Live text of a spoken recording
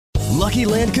Lucky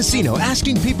Land Casino,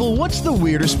 asking people, what's the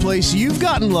weirdest place you've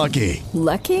gotten lucky?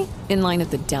 Lucky? In line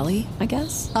at the deli, I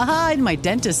guess? Aha, in my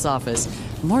dentist's office.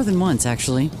 More than once,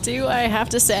 actually. Do I have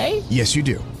to say? Yes, you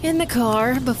do. In the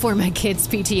car before my kids'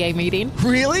 PTA meeting.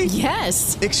 Really?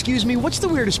 Yes. Excuse me, what's the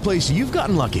weirdest place you've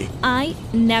gotten lucky? I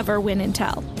never win and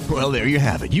tell. Well, there you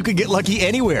have it. You can get lucky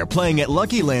anywhere, playing at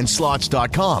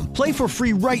LuckyLandSlots.com. Play for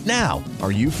free right now.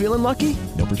 Are you feeling lucky?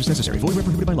 No purchase necessary. Void where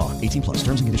prohibited by law. 18 plus.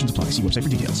 Terms and conditions apply. See website for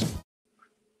details.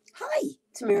 Hi,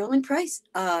 it's Marilyn Price.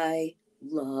 I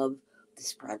love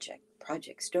this project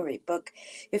storybook.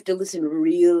 You have to listen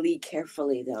really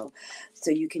carefully, though, so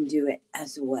you can do it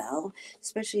as well,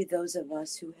 especially those of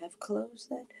us who have clothes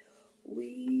that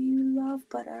we love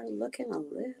but are looking a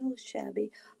little shabby.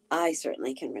 I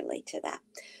certainly can relate to that.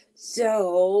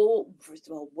 So, first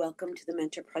of all, welcome to the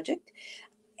Mentor Project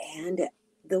and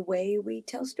the way we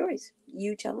tell stories.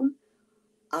 You tell them,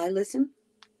 I listen,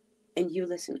 and you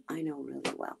listen, I know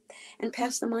really well, and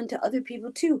pass them on to other people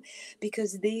too,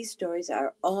 because these stories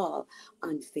are all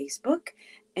on Facebook,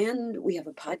 and we have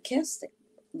a podcast that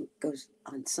goes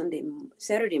on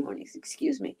Saturday mornings,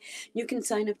 You can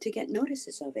sign up to get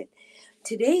notices of it.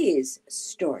 Today's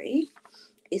story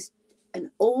is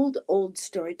an old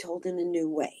story told in a new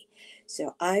way.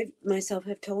 So I myself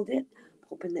have told it,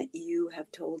 hoping that you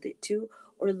have told it too,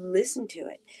 or listened to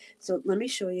it. So let me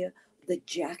show you the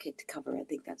jacket cover. I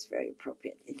think that's very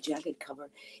appropriate. The jacket cover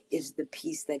is the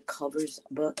piece that covers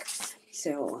a book.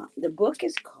 So the book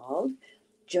is called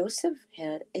Joseph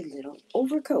Had a Little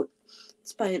Overcoat.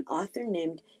 It's by an author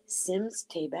named Simms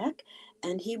Tapback,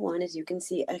 and he won, as you can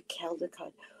see, a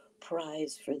Caldecott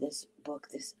Prize for this book,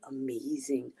 this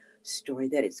amazing story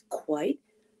that is quite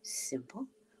simple,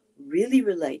 really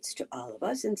relates to all of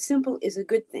us, and simple is a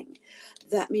good thing.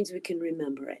 That means we can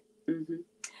remember it.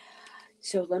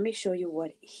 So let me show you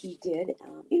what he did.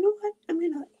 You know what? I'm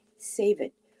going to save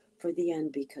it for the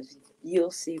end because you'll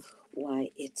see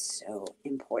why it's so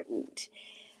important.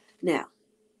 Now,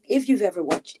 if you've ever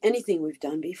watched anything we've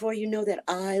done before, you know that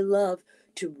I love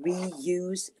to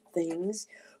reuse things.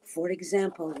 For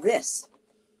example, this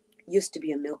used to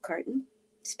be a milk carton,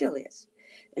 still is,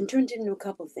 and turned into a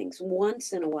couple of things.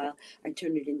 Once in a while, I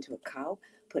turned it into a cow,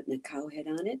 putting a cow head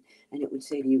on it, and it would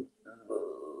say to you,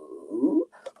 "Boo,"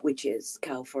 which is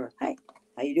cow for, hi,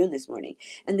 how you doing this morning?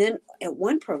 And then at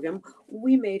one program,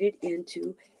 we made it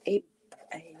into a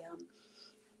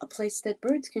place that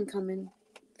birds can come and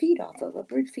feed off of, a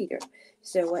bird feeder.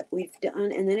 So what we've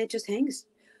done, and then it just hangs.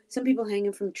 Some people hang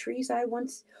them from trees. I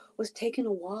once was taking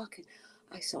a walk, and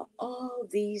I saw all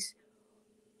these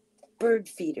bird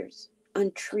feeders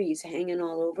on trees hanging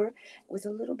all over with a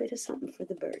little bit of something for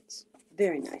the birds.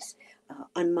 Very nice.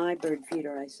 On my bird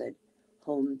feeder, I said,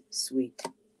 home sweet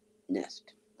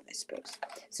nest, I suppose.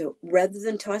 So rather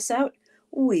than toss out,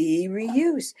 we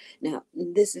reuse. Now,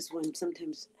 this is when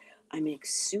sometimes I make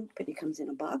soup and it comes in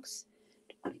a box.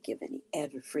 I don't give any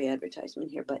free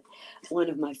advertisement here, but one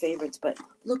of my favorites. But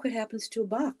look what happens to a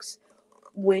box.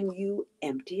 When you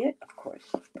empty it, of course,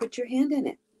 put your hand in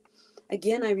it.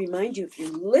 Again, I remind you, if you're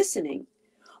listening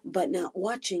but not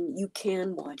watching, you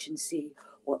can watch and see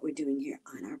what we're doing here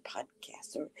on our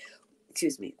podcast. Or,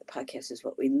 excuse me, the podcast is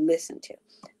what we listen to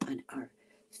on our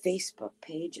Facebook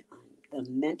page, on the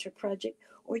Mentor Project,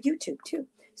 or YouTube too.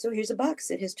 So here's a box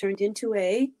that has turned into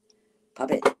a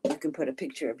puppet. You can put a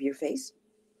picture of your face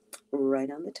right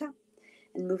on the top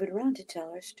and move it around to tell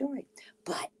our story.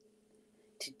 But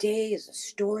today is a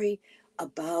story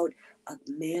about a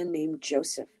man named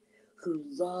Joseph who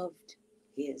loved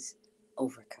his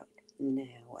overcoat.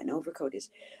 Now, an overcoat is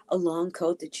a long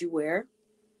coat that you wear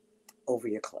over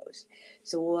your clothes.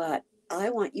 So what I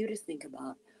want you to think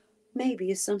about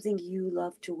maybe is something you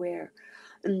love to wear.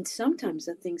 And sometimes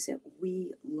the things that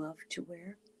we love to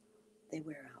wear, they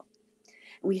wear out.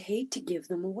 We hate to give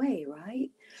them away,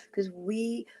 right? Because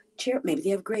maybe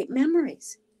they have great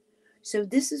memories. So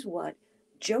this is what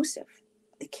Joseph,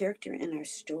 the character in our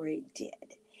story,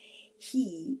 did.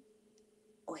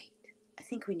 I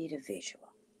think we need a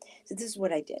visual. So this is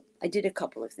what I did. I did a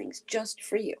couple of things just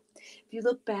for you. If you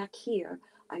look back here,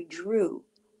 I drew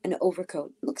an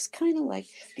overcoat. It looks kind of like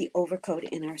the overcoat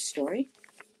in our story.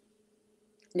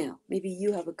 Now, maybe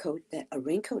you have a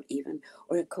raincoat even,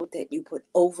 or a coat that you put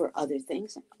over other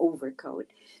things, an overcoat.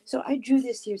 So I drew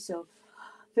this here. So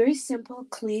very simple,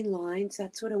 clean lines.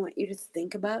 That's what I want you to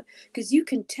think about, because you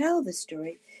can tell the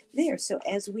story there. So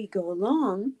as we go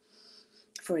along,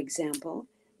 for example,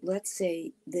 let's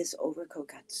say this overcoat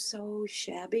got so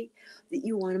shabby that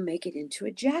you want to make it into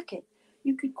a jacket.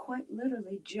 You could quite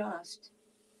literally just,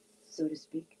 so to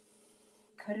speak,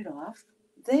 cut it off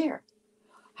there.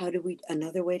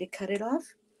 Another way to cut it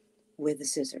off? with the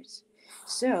scissors.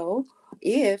 So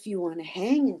if you want to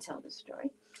hang and tell the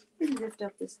story, you lift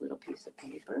up this little piece of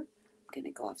paper. I'm going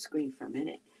to go off screen for a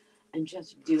minute and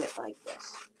just do it like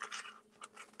this.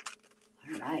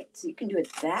 All right, so you can do it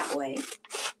that way.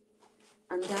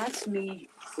 And that's me.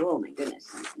 Oh my goodness,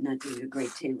 I'm not doing a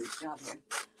great tailored job here.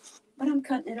 But I'm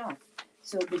cutting it off.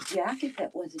 So the jacket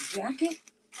that was a jacket,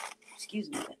 excuse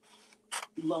me,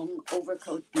 the long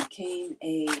overcoat became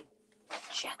a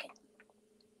jacket.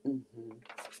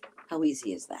 How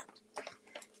easy is that?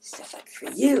 So, but for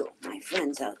you, my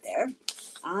friends out there,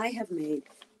 I have made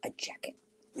a jacket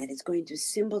that is going to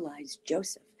symbolize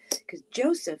Joseph, because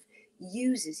Joseph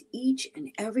uses each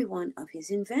and every one of his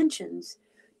inventions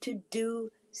to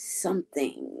do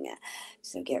something.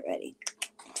 So get ready.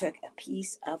 I took a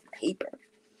piece of paper,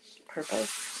 purple,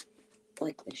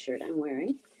 like the shirt I'm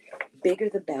wearing. Bigger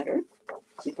the better.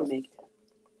 You can make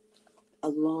a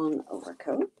long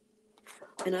overcoat.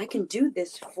 And I can do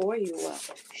this for you while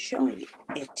showing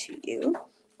it to you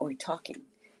or talking.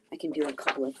 I can do a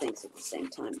couple of things at the same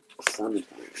time sometimes.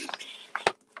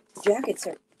 Jackets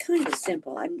are kind of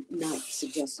simple. I'm not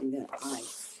suggesting that I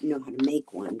know how to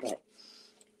make one, but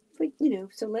you know,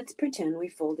 so let's pretend we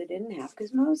folded it in half,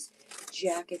 because most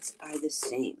jackets are the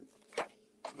same.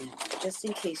 Now, just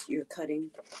in case you're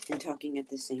cutting and talking at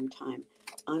the same time,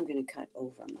 I'm going to cut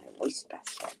over my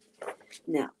wastebasket.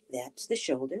 Now, that's the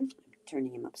shoulder. I'm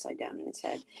turning him upside down in his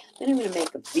head. Then I'm going to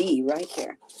make a V right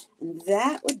here. And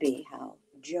that would be how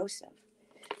Joseph,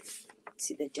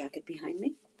 see the jacket behind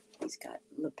me? He's got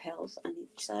lapels on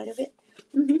each side of it.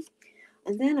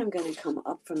 And then I'm going to come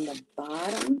up from the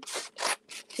bottom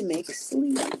to make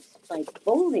sleeves. By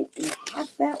folding in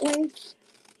half that way,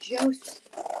 Joseph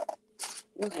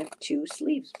will have 2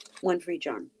 sleeves, one for each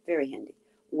arm. Very handy.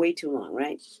 Way too long,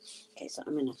 right? Okay, so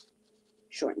I'm going to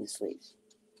shorten the sleeves.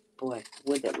 Boy,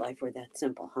 would that life were that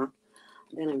simple, huh?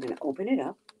 Then I'm going to open it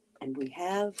up, and we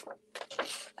have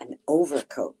an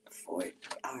overcoat for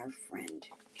our friend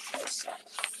Joseph.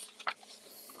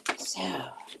 So,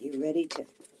 you ready to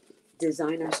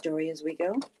design our story as we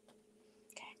go?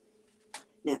 Okay.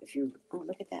 Now, if you, oh,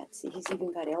 look at that. See, he's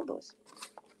even got elbows.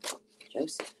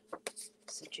 Joseph,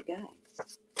 such a guy.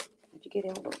 How'd you get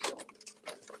elbows?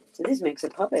 So this makes a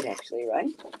puppet, actually, right?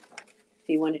 If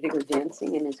he wanted to go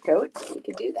dancing in his coat, he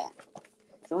could do that.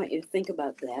 So I want you to think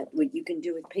about that, what you can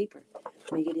do with paper.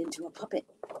 Make it into a puppet.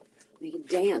 Make it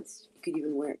dance. You could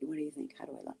even wear it. What do you think? How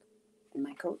do I look? In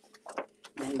my coat?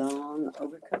 My long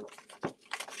overcoat?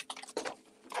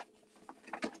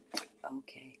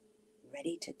 Okay.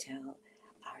 Ready to tell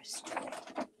our story.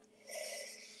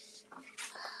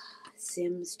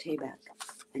 Simms Tapback,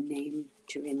 a name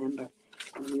to remember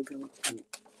when you go and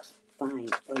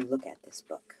find or look at this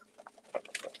book.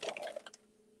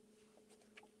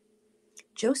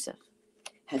 Joseph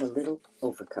had a little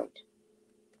overcoat.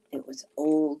 It was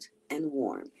old and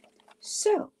worn,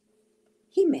 so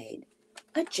he made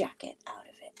a jacket out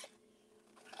of it.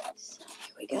 So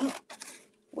here we go.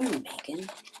 We're making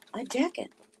a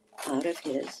jacket out of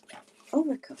his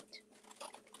overcoat.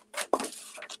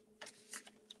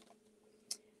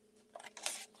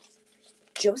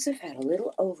 Joseph had a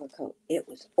little overcoat. It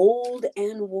was old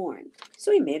and worn,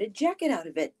 so he made a jacket out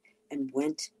of it and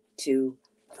went to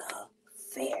the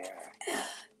fair.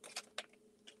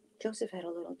 Joseph had a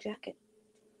little jacket.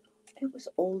 It was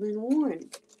old and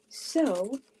worn,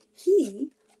 so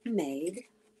he made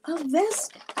a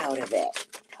vest out of it.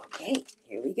 Okay,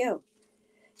 here we go.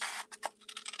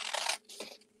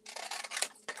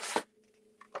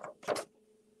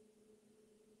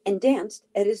 And danced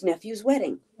at his nephew's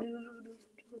wedding.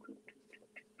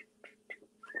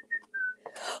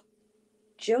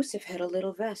 Joseph had a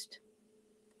little vest.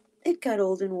 It got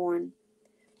old and worn,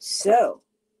 so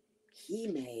he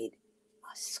made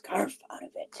a scarf out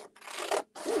of it.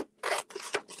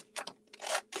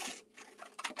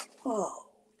 Oh,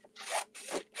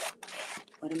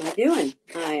 what am I doing?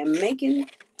 I am making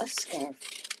a scarf,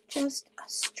 just a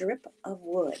strip of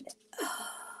wood.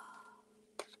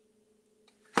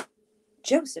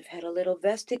 Joseph had a little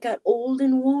vest. It got old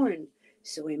and worn,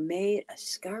 so he made a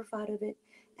scarf out of it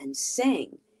and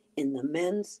sang in the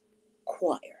men's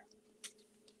choir.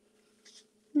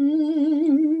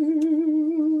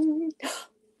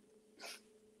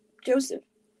 Joseph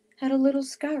had a little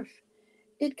scarf.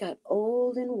 It got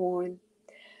old and worn.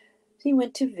 So he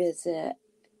went to visit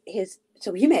he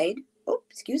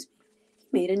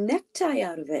made a necktie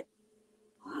out of it.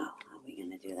 Wow, how are we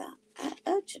going to do that?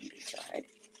 That shouldn't be too hard.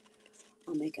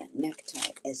 I'll make a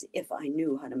necktie as if I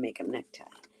knew how to make a necktie.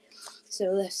 So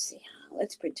let's see.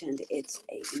 Let's pretend it's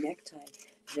a necktie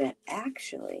that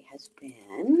actually has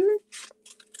been...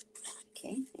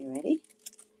 Okay, you ready?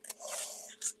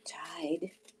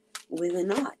 with a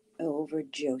knot over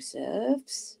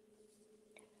Joseph's.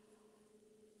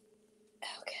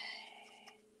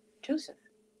 Okay. Joseph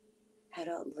had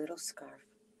a little scarf.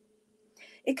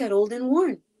 It got old and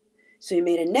worn, so he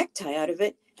made a necktie out of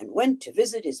it and went to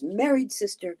visit his married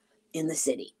sister in the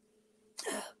city.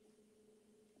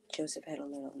 Joseph had a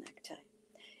little necktie.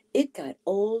 It got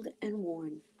old and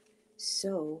worn,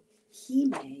 so he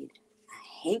made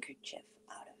a handkerchief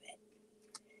out of it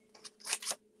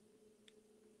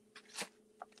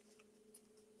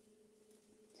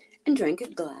and drank a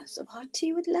glass of hot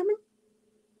tea with lemon.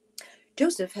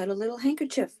 Joseph had a little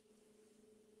handkerchief.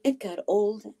 It got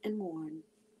old and worn,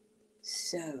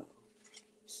 so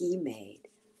he made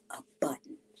a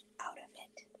button out of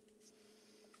it.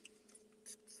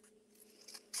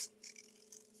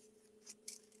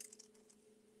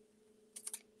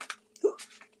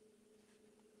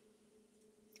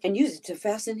 And used it to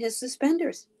fasten his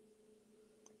suspenders.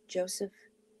 Joseph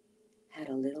had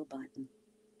a little button.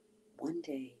 One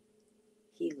day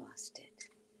he lost it,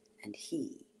 and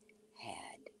he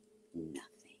had nothing.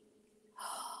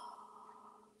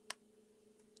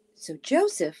 So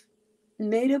Joseph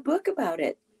made a book about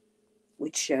it,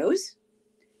 which shows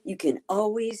you can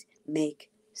always make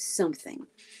something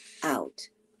out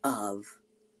of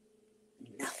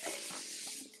nothing.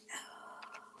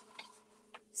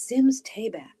 Simms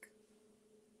Tapback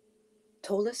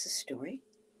told us a story.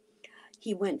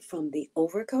 He went from the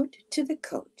overcoat to the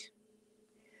coat.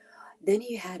 Then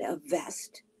he had a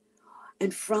vest,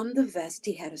 and from the vest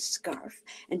he had a scarf,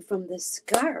 and from the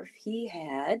scarf he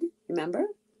had, remember?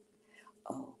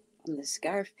 From the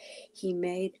scarf he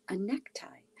made a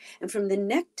necktie, and from the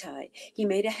necktie he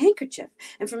made a handkerchief,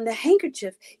 and from the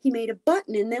handkerchief he made a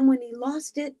button, and then when he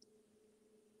lost it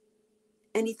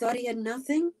and he thought he had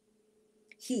nothing,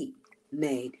 he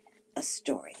made a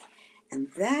story. And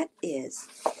that is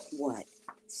what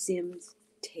Simms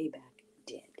Tapback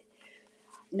did.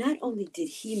 Not only did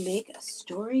he make a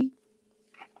story,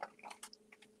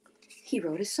 he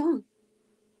wrote a song.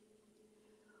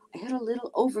 I had a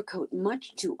little overcoat,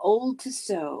 much too old to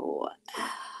sew.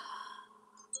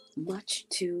 Much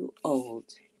too old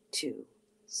to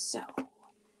sew.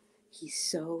 He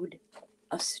sewed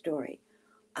a story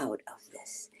out of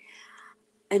this.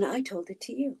 And I told it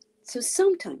to you. So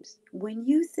sometimes when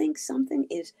you think something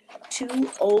is too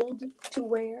old to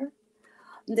wear,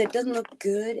 that doesn't look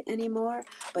good anymore,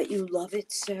 but you love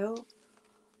it so,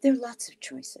 there are lots of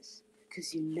choices,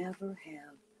 because you never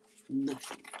have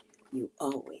nothing. You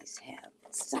always have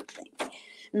something.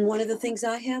 And one of the things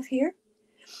I have here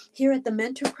at the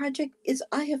Mentor Project, is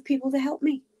I have people to help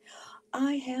me.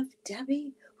 I have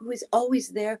Debbie, who is always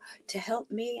there to help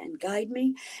me and guide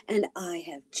me. And I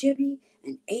have Jibby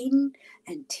and Aiden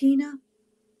and Tina.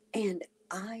 And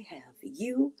I have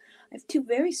you. I have two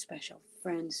very special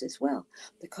friends as well,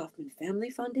 the Kaufman Family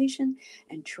Foundation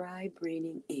and Try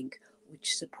Braining Inc.,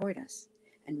 which support us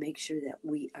and make sure that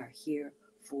we are here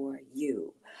for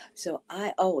you. So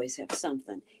I always have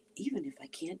something, even if I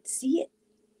can't see it.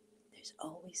 There's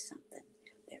always something.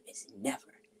 There is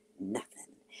never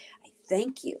nothing. I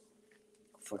thank you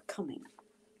for coming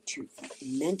to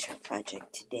the Mentor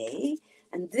Project today.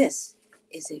 And this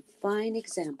is a fine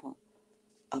example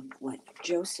of what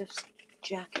Joseph's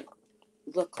jacket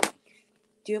looked like.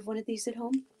 Do you have one of these at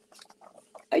home?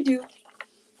 I do.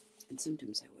 And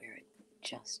sometimes I wear it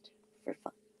just for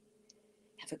fun.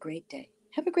 Have a great day.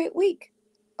 Have a great week.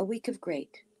 A week of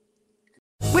great.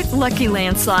 With Lucky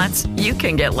Land Slots, you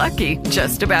can get lucky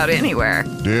just about anywhere.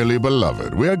 Dearly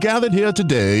beloved, we are gathered here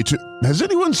today to... Has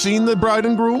anyone seen the bride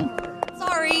and groom?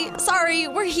 Sorry,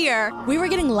 we're here. We were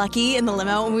getting lucky in the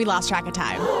limo and we lost track of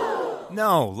time.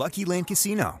 No, Lucky Land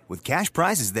Casino, with cash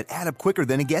prizes that add up quicker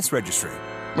than a guest registry.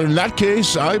 In that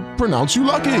case, I pronounce you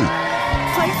lucky.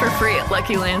 Play for free at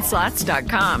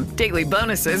LuckyLandSlots.com. Daily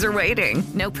bonuses are waiting.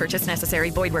 No purchase necessary.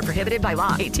 Void where prohibited by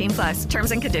law. 18+.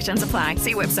 Terms and conditions apply.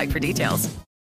 See website for details.